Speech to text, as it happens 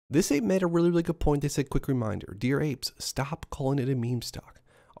This ape made a really good point. They said, quick reminder, dear apes, stop calling it a meme stock.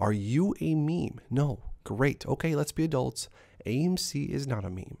 Are you a meme? No. Great. Okay, let's be adults. AMC is not a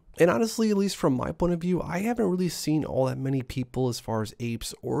meme. And honestly, at least from my point of view, I haven't really seen all that many people as far as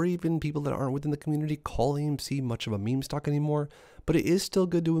apes or even people that aren't within the community call AMC much of a meme stock anymore. But it is still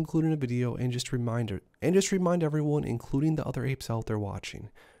good to include in a video and just remind everyone, including the other apes out there watching,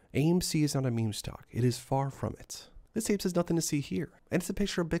 AMC is not a meme stock. It is far from it. This ape says nothing to see here. And it's a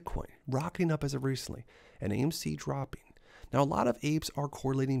picture of Bitcoin rocketing up as of recently and AMC dropping. Now, a lot of apes are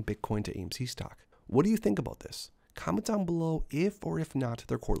correlating Bitcoin to AMC stock. What do you think about this? Comment down below if or if not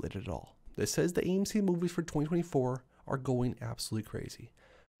they're correlated at all. This says the AMC movies for 2024 are going absolutely crazy.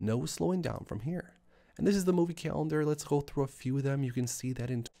 No slowing down from here. And this is the movie calendar. Let's go through a few of them. You can see that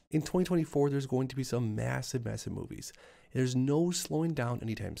in 2024, there's going to be some massive movies. There's no slowing down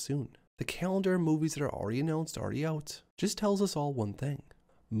anytime soon. The calendar of movies that are already announced, already out, just tells us all one thing.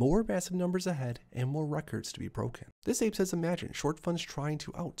 More massive numbers ahead and more records to be broken. This ape says, imagine short funds trying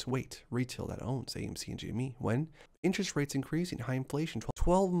to outweigh retail that owns AMC and GME when interest rates increasing, high inflation,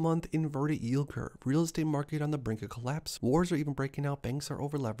 12-month inverted yield curve, real estate market on the brink of collapse, wars are even breaking out, banks are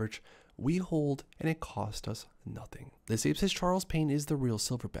over leveraged, we hold and it cost us nothing. This ape says Charles Payne is the real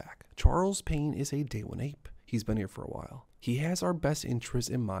silverback. Charles Payne is a day one ape. He's been here for a while. He has our best interests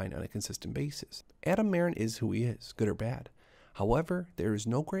in mind on a consistent basis. Adam Marin is who he is, good or bad. However, there is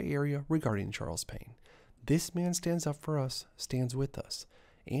no gray area regarding Charles Payne. This man stands up for us, stands with us,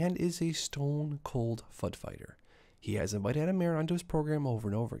 and is a stone cold FUD fighter. He has invited Adam Marin onto his program over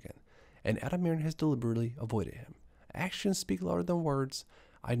and over again, and Adam Marin has deliberately avoided him. Actions speak louder than words.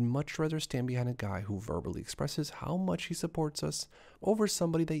 I'd much rather stand behind a guy who verbally expresses how much he supports us over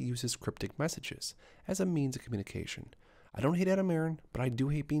somebody that uses cryptic messages as a means of communication. I don't hate Adam Marin, but I do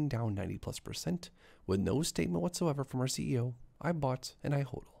hate being down 90+% with no statement whatsoever from our CEO. I bought and I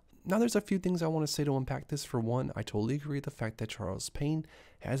hodl. Now there's a few things I want to say to unpack this. For one, I totally agree with the fact that Charles Payne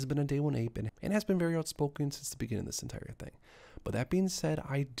has been a day one ape and has been very outspoken since the beginning of this entire thing. But that being said,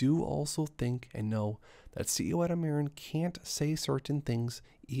 I do also think and know that CEO Adam Marin can't say certain things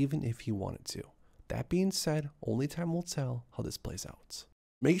even if he wanted to. That being said, only time will tell how this plays out.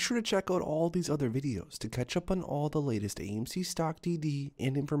 Make sure to check out all these other videos to catch up on all the latest AMC stock DD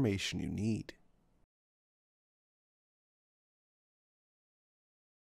and information you need.